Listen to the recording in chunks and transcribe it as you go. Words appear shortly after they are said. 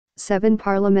7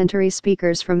 parliamentary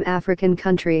speakers from African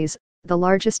countries, the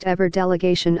largest ever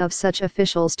delegation of such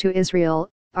officials to Israel,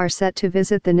 are set to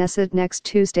visit the Knesset next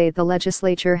Tuesday. The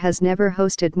legislature has never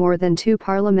hosted more than 2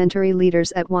 parliamentary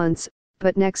leaders at once,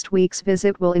 but next week's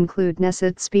visit will include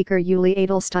Knesset Speaker Yuli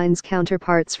Edelstein's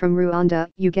counterparts from Rwanda,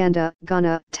 Uganda,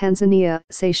 Ghana, Tanzania,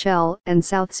 Seychelles, and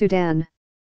South Sudan.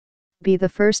 Be the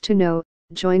first to know.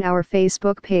 Join our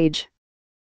Facebook page.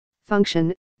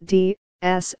 Function D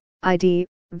S ID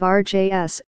var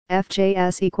JS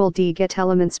FJS equal D get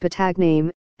elements tag name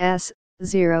S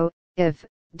 0 if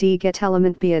D get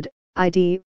element bid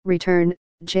ID return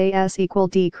JS equal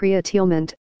D create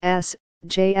element S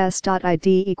JS.id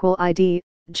equal ID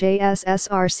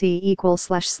JSSRC equal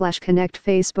 / connect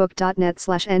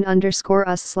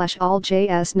facebook.net/n_us/ all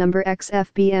JS number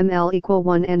XFBML equal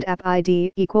 1 and app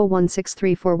ID equal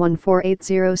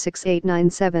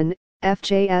 1634148068997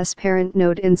 FJS parent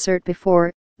node insert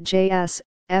before JS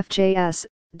FJS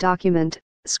document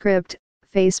script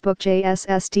Facebook JS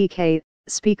SDK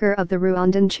Speaker of the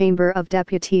Rwandan Chamber of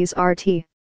Deputies RT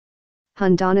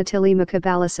Donatille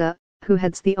Makabalisa, who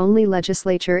heads the only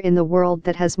legislature in the world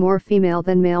that has more female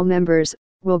than male members,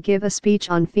 will give a speech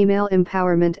on female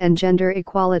empowerment and gender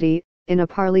equality, in a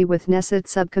parley with Knesset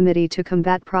Subcommittee to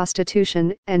Combat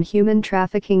Prostitution and Human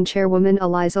Trafficking Chairwoman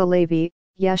Eliza Levy.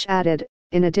 Yesh added,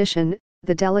 in addition,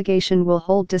 the delegation will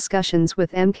hold discussions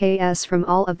with MKS from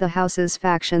all of the House's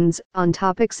factions on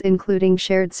topics including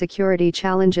shared security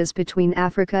challenges between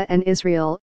Africa and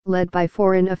Israel, led by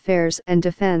Foreign Affairs and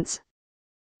Defense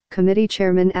Committee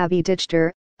Chairman Avi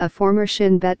Dichter, a former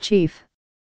Shin Bet chief.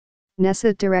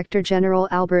 Knesset Director General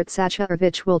Albert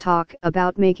Sacharevich will talk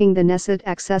about making the Knesset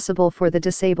accessible for the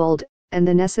disabled, and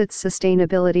the Knesset's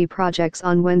sustainability projects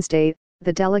on Wednesday.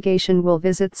 The delegation will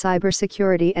visit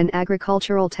cybersecurity and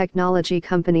agricultural technology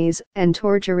companies and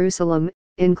tour Jerusalem,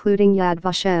 including Yad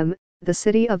Vashem, the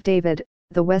City of David,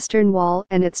 the Western Wall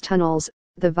and its tunnels,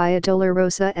 the Via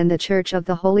Dolorosa and the Church of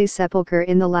the Holy Sepulchre.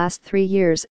 In the last 3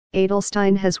 years,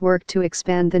 Edelstein has worked to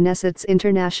expand the Knesset's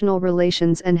international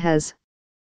relations and has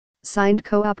signed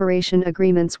cooperation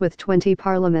agreements with 20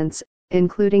 parliaments,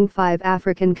 including 5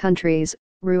 African countries,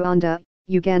 Rwanda,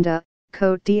 Uganda,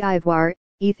 Côte d'Ivoire,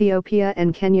 Ethiopia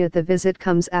and Kenya. The visit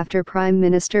comes after Prime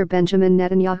Minister Benjamin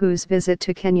Netanyahu's visit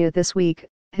to Kenya this week,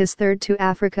 his third to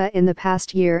Africa in the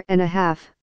past year and a half.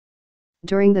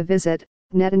 During the visit,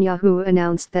 Netanyahu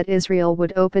announced that Israel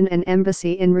would open an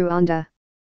embassy in Rwanda.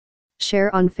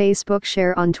 Share on Facebook,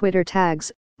 share on Twitter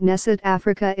tags, Knesset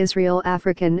Africa Israel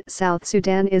African South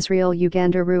Sudan Israel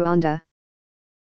Uganda Rwanda.